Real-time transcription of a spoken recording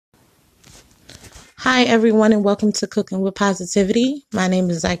Hi, everyone, and welcome to Cooking with Positivity. My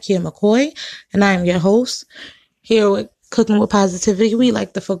name is Zykia McCoy, and I am your host. Here with Cooking with Positivity, we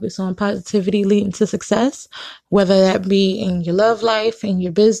like to focus on positivity leading to success, whether that be in your love life, in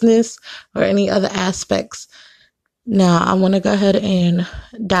your business, or any other aspects. Now, I want to go ahead and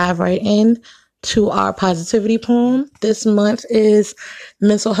dive right in to our positivity poem. This month is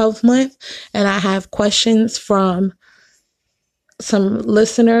Mental Health Month, and I have questions from some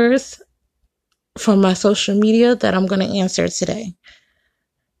listeners from my social media that I'm going to answer today.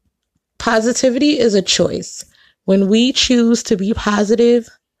 Positivity is a choice. When we choose to be positive,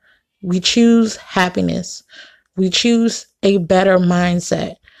 we choose happiness. We choose a better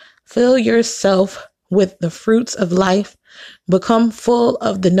mindset. Fill yourself with the fruits of life. Become full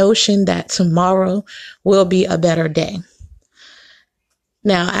of the notion that tomorrow will be a better day.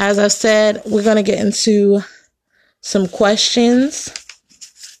 Now, as I've said, we're going to get into some questions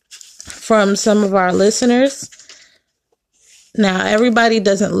from some of our listeners. Now, everybody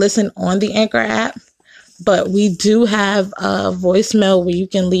doesn't listen on the Anchor app, but we do have a voicemail where you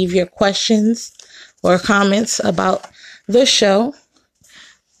can leave your questions or comments about the show.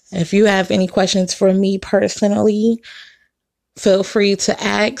 If you have any questions for me personally, feel free to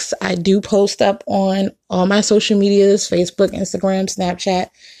ask. I do post up on all my social medias, Facebook, Instagram, Snapchat,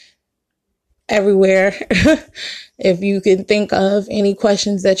 everywhere. If you can think of any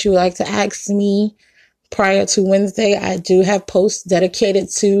questions that you would like to ask me prior to Wednesday, I do have posts dedicated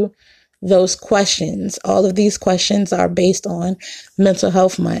to those questions. All of these questions are based on Mental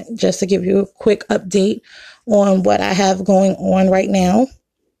Health Month. Just to give you a quick update on what I have going on right now,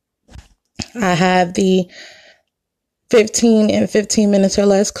 I have the 15 in 15 minutes or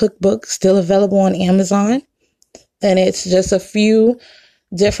less cookbook still available on Amazon. And it's just a few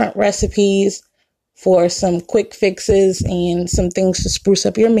different recipes for some quick fixes and some things to spruce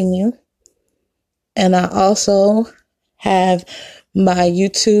up your menu. And I also have my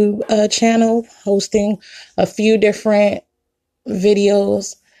YouTube channel hosting a few different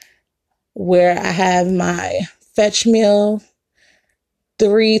videos where I have my fetch meal,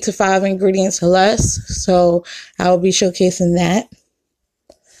 3 to 5 ingredients or less. So I will be showcasing that.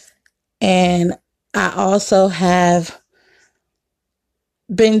 And I also have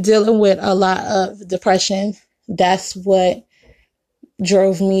been dealing with a lot of depression. That's what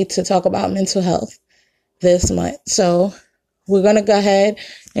drove me to talk about mental health this month. So we're going to go ahead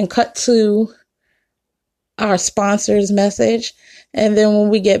and cut to our sponsor's message. And then when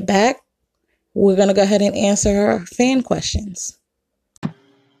we get back, we're going to go ahead and answer our fan questions.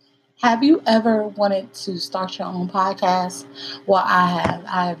 Have you ever wanted to start your own podcast? Well, I have.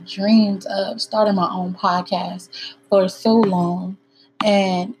 I have dreamed of starting my own podcast for so long.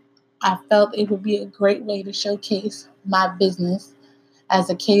 And I felt it would be a great way to showcase my business as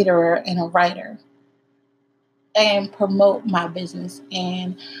a caterer and a writer and promote my business.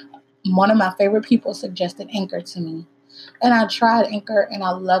 And one of my favorite people suggested Anchor to me. And I tried Anchor and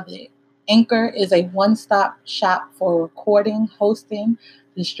I loved it. Anchor is a one-stop shop for recording, hosting,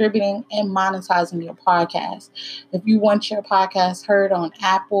 distributing, and monetizing your podcast. If you want your podcast heard on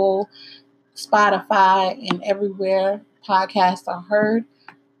Apple, Spotify, and everywhere podcasts are heard,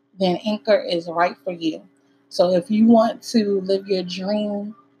 then Anchor is right for you. So if you want to live your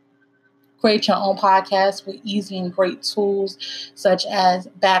dream, create your own podcast with easy and great tools such as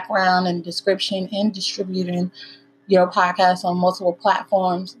background and description and distributing your podcast on multiple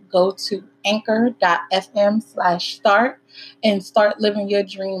platforms, go to anchor.fm/start and start living your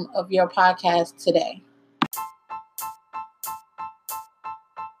dream of your podcast today.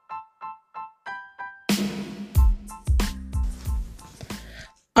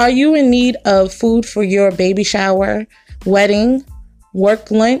 Are you in need of food for your baby shower, wedding,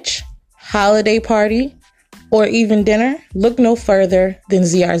 work lunch, holiday party, or even dinner? Look no further than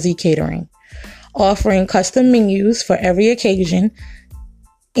ZRZ Catering, offering custom menus for every occasion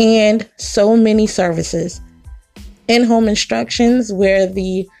and so many services. In-home instructions where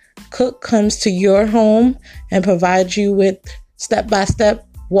the cook comes to your home and provides you with step-by-step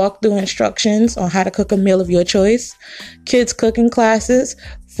walkthrough instructions on how to cook a meal of your choice. Kids cooking classes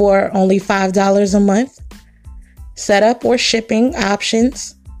for only $5 a month. Setup or shipping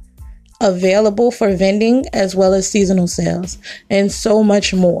options available for vending as well as seasonal sales, and so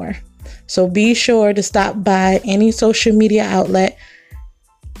much more. So be sure to stop by any social media outlet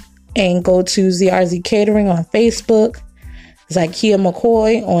and go to ZRZ Catering on Facebook, Zykia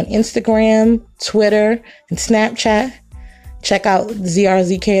McCoy on Instagram, Twitter, and Snapchat. Check out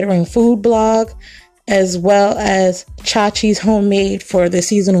ZRZ Catering food blog, as well as Chachi's Homemade for the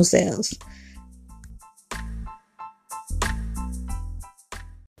seasonal sales.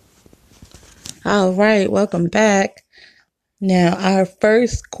 All right, welcome back. Now, our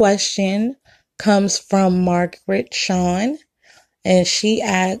first question comes from Margaret Sean, and she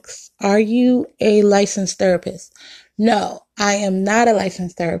asks, are you a licensed therapist? No, I am not a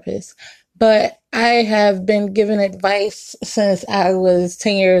licensed therapist, but I have been given advice since I was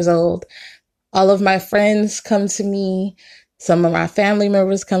 10 years old. All of my friends come to me, some of my family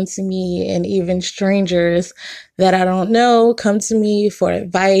members come to me, and even strangers that I don't know come to me for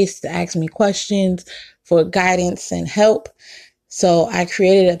advice, to ask me questions, for guidance and help. So I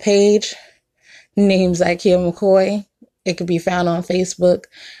created a page named Zakia McCoy. It could be found on Facebook,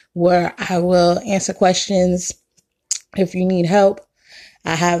 where I will answer questions if you need help.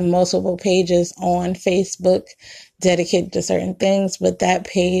 I have multiple pages on Facebook dedicated to certain things, but that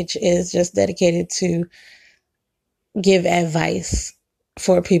page is just dedicated to give advice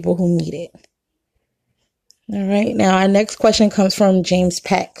for people who need it. All right. Now, our next question comes from James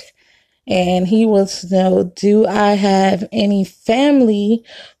Peck, and he wants to know, do I have any family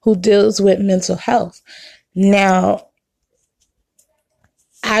who deals with mental health? Now,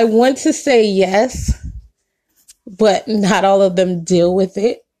 I want to say yes, but not all of them deal with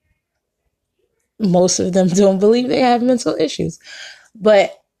it. Most of them don't believe they have mental issues.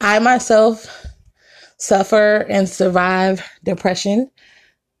 But I myself suffer and survive depression.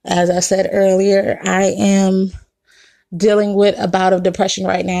 As I said earlier, I am dealing with a bout of depression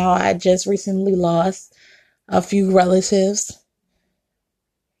right now. I just recently lost a few relatives,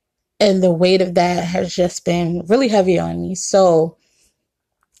 and the weight of that has just been really heavy on me. So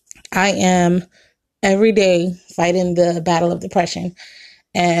I am every day fighting the battle of depression.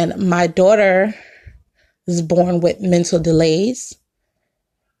 And my daughter is born with mental delays.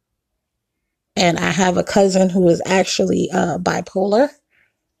 And I have a cousin who is actually bipolar,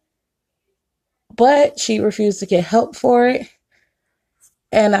 but she refused to get help for it.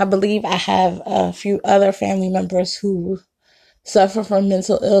 And I believe I have a few other family members who suffer from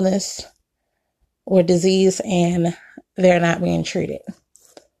mental illness or disease, and they're not being treated.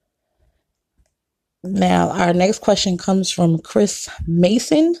 Now, our next question comes from Chris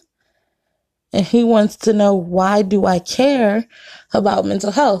Mason, and he wants to know, why do I care about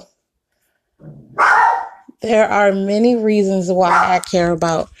mental health? There are many reasons why I care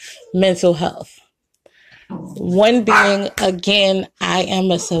about mental health. One being, again, I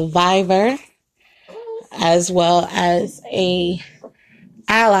am a survivor as well as a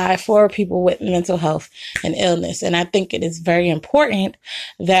ally for people with mental health and illness. And I think it is very important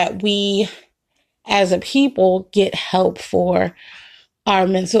that we as a people get help for our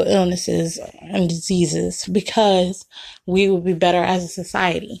mental illnesses and diseases, because we will be better as a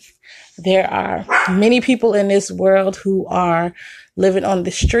society. There are many people in this world who are living on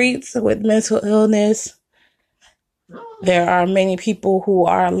the streets with mental illness. There are many people who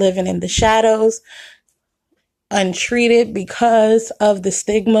are living in the shadows, untreated because of the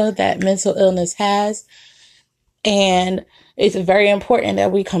stigma that mental illness has. And it's very important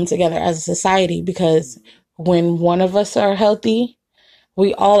that we come together as a society, because when one of us are healthy,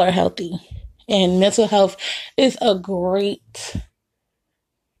 we all are healthy. And mental health is a great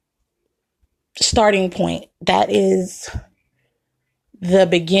starting point. That is the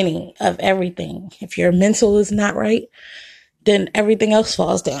beginning of everything. If your mental is not right, then everything else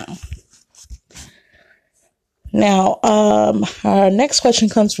falls down. Now, our next question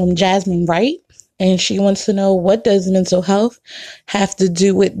comes from Jasmine Wright, and she wants to know, what does mental health have to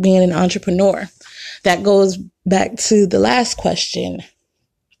do with being an entrepreneur? That goes back to the last question.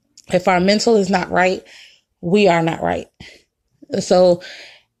 If our mental is not right, we are not right. So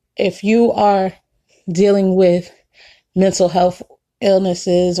if you are dealing with mental health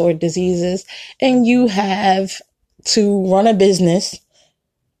illnesses or diseases, and you have to run a business,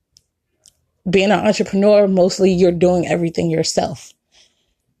 being an entrepreneur, mostly you're doing everything yourself.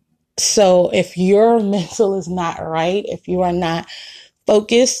 So if your mental is not right, if you are not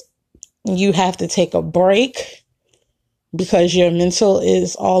focused, you have to take a break because your mental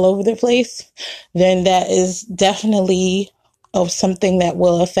is all over the place, then that is definitely of something that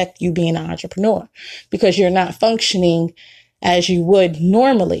will affect you being an entrepreneur, because you're not functioning as you would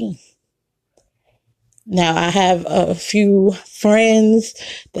normally. Now, I have a few friends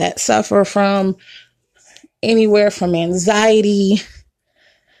that suffer from anywhere from anxiety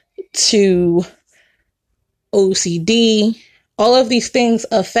to OCD. All of these things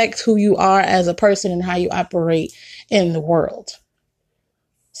affect who you are as a person and how you operate in the world.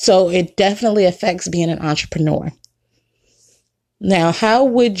 So it definitely affects being an entrepreneur. Now, how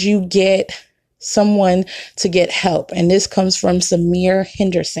would you get someone to get help? And this comes from Samir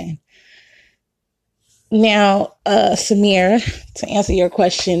Henderson. Now, Samir, to answer your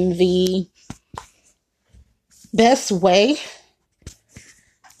question, the best way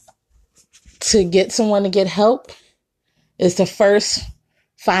to get someone to get help is to first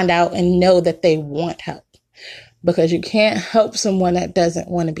find out and know that they want help, because you can't help someone that doesn't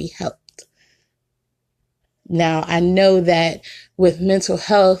want to be helped. Now, I know that with mental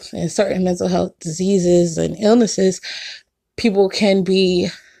health and certain mental health diseases and illnesses, people can be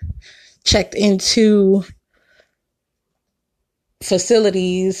checked into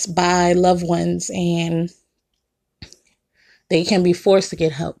facilities by loved ones and they can be forced to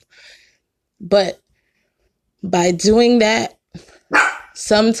get help. But by doing that,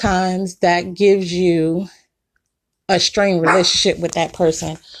 sometimes that gives you a strained relationship with that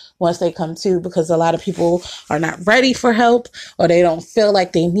person once they come to, because a lot of people are not ready for help or they don't feel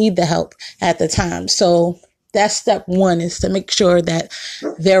like they need the help at the time. So that's step one, is to make sure that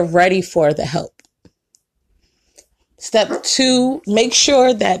they're ready for the help. Step two, make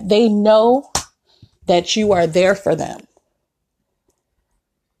sure that they know that you are there for them.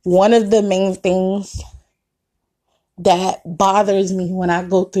 One of the main things that bothers me when I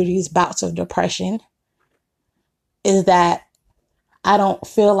go through these bouts of depression is that I don't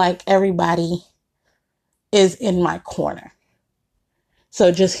feel like everybody is in my corner.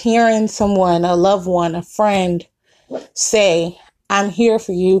 So just hearing someone, a loved one, a friend say, I'm here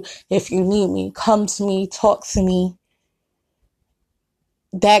for you. If you need me, come to me, talk to me.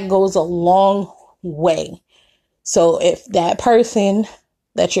 That goes a long way. So if that person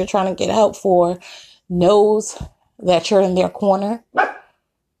that you're trying to get help for knows that you're in their corner,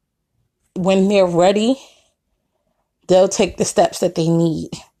 when they're ready, they'll take the steps that they need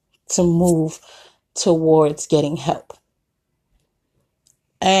to move towards getting help.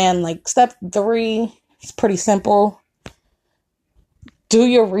 And like step 3 is pretty simple. Do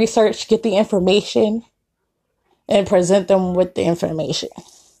your research, get the information, and present them with the information.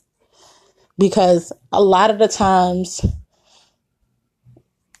 Because a lot of the times,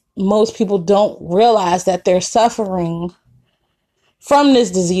 most people don't realize that they're suffering from this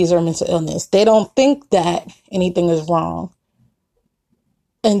disease or mental illness. They don't think that anything is wrong.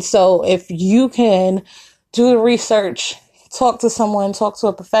 And so if you can do the research, talk to someone, talk to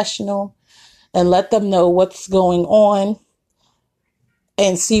a professional, and let them know what's going on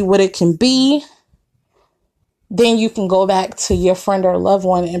and see what it can be, then you can go back to your friend or loved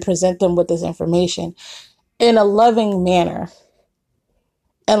one and present them with this information in a loving manner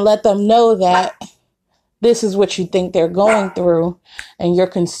and let them know that this is what you think they're going through and you're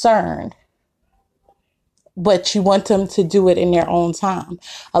concerned, but you want them to do it in their own time.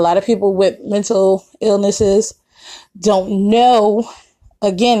 A lot of people with mental illnesses don't know,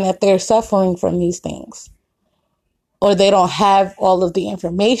 again, that they're suffering from these things, or they don't have all of the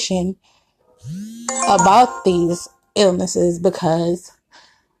information about these illnesses because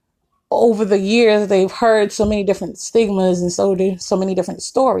over the years they've heard so many different stigmas and so many different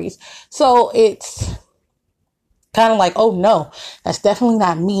stories. So it's kind of like, oh no, that's definitely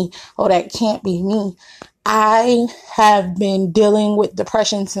not me. Oh, that can't be me. I have been dealing with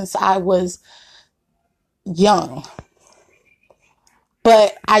depression since I was young,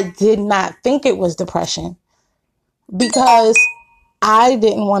 but I did not think it was depression because I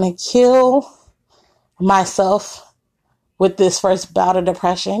didn't want to kill myself with this first bout of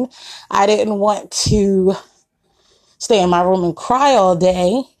depression. I didn't want to stay in my room and cry all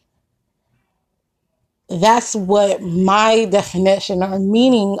day. That's what my definition or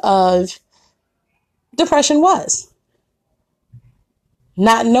meaning of depression was.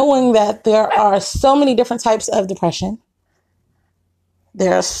 Not knowing that there are so many different types of depression.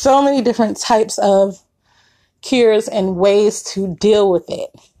 There are so many different types of cures and ways to deal with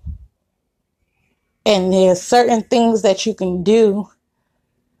it. And there's certain things that you can do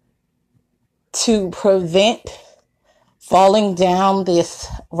to prevent falling down this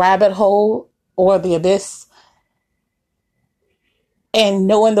rabbit hole or the abyss. And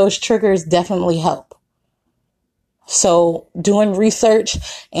knowing those triggers definitely help. So doing research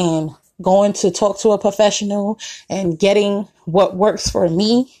and going to talk to a professional and getting what works for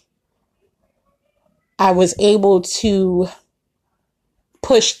me, I was able to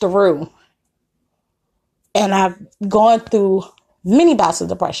push through. And I've gone through many bouts of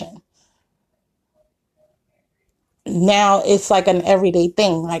depression. Now it's like an everyday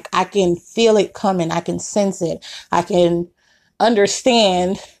thing. Like I can feel it coming. I can sense it. I can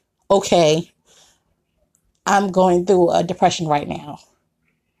understand, okay, I'm going through a depression right now.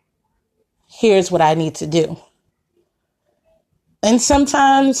 Here's what I need to do. And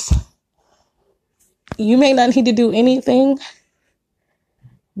sometimes you may not need to do anything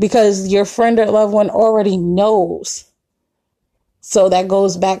because your friend or loved one already knows So that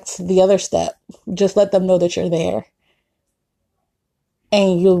goes back to the other step. Just let them know that you're there.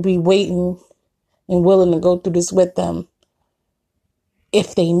 And you'll be waiting and willing to go through this with them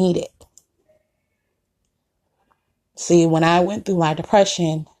if they need it. See, when I went through my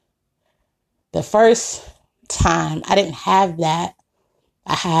depression, the first time I didn't have that.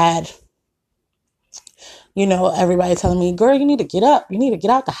 I had, everybody telling me, girl, you need to get up. You need to get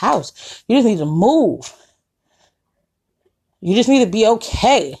out the house. You just need to move. You just need to be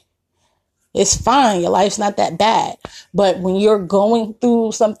okay. It's fine. Your life's not that bad. But when you're going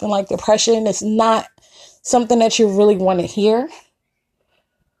through something like depression, it's not something that you really want to hear.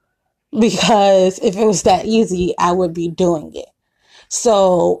 Because if it was that easy, I would be doing it.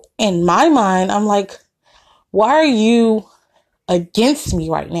 So in my mind, I'm like, why are you against me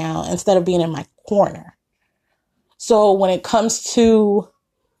right now instead of being in my corner? So when it comes to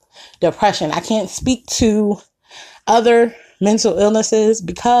depression, I can't speak to other mental illnesses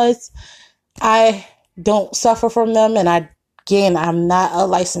because I don't suffer from them. And I'm not a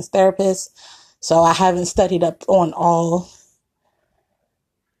licensed therapist, so I haven't studied up on all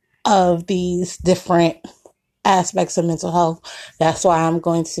of these different aspects of mental health. That's why I'm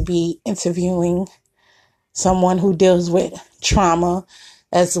going to be interviewing someone who deals with trauma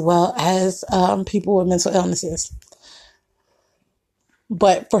as well as people with mental illnesses.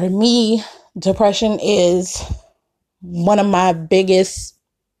 But for me, depression is one of my biggest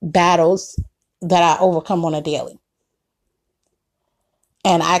battles that I overcome on a daily.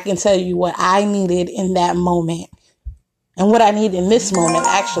 And I can tell you what I needed in that moment and what I need in this moment,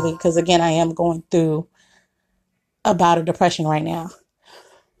 actually, because again, I am going through a bout of depression right now.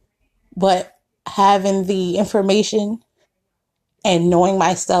 But having the information and knowing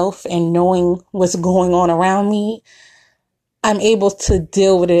myself and knowing what's going on around me, I'm able to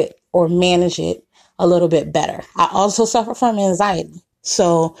deal with it or manage it a little bit better. I also suffer from anxiety.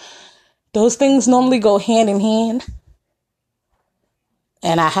 So those things normally go hand in hand.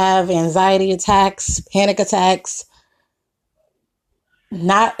 And I have anxiety attacks, panic attacks,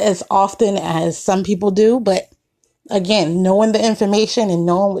 not as often as some people do. But again, knowing the information and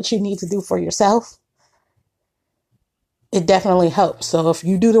knowing what you need to do for yourself, it definitely helps. So if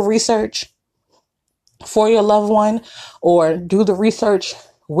you do the research for your loved one or do the research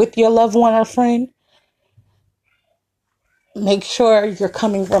with your loved one or friend, make sure you're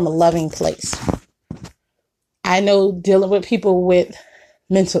coming from a loving place. I know dealing with people with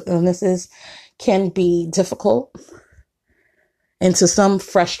mental illnesses can be difficult and to some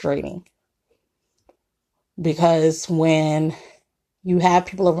frustrating, because when you have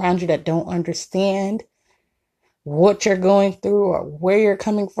people around you that don't understand what you're going through or where you're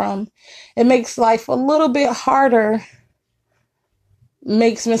coming from, it makes life a little bit harder,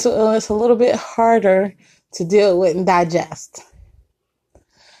 makes mental illness a little bit harder to deal with and digest.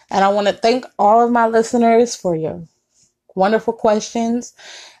 And I want to thank all of my listeners for your wonderful questions.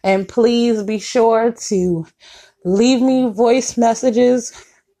 And please be sure to leave me voice messages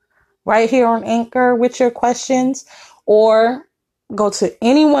right here on Anchor with your questions, or go to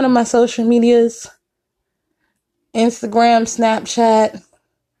any one of my social medias, Instagram, Snapchat,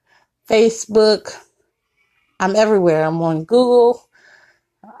 Facebook. I'm everywhere. I'm on Google.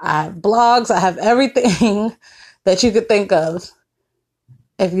 I have blogs. I have everything that you could think of.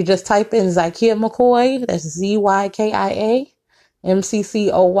 If you just type in Zykia McCoy, that's ZYKIA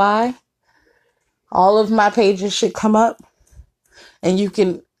MCCOY, all of my pages should come up, and you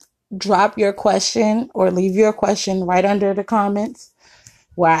can drop your question or leave your question right under the comments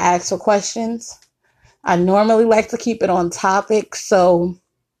where I ask for questions. I normally like to keep it on topic, so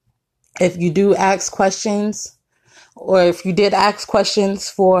if you do ask questions, or if you did ask questions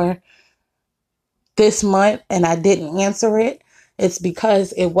for this month and I didn't answer it, it's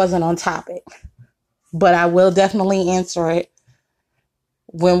because it wasn't on topic. But I will definitely answer it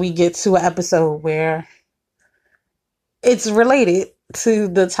when we get to an episode where it's related to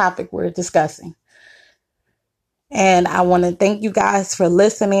the topic we're discussing. And I want to thank you guys for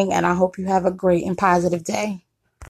listening, and I hope you have a great and positive day.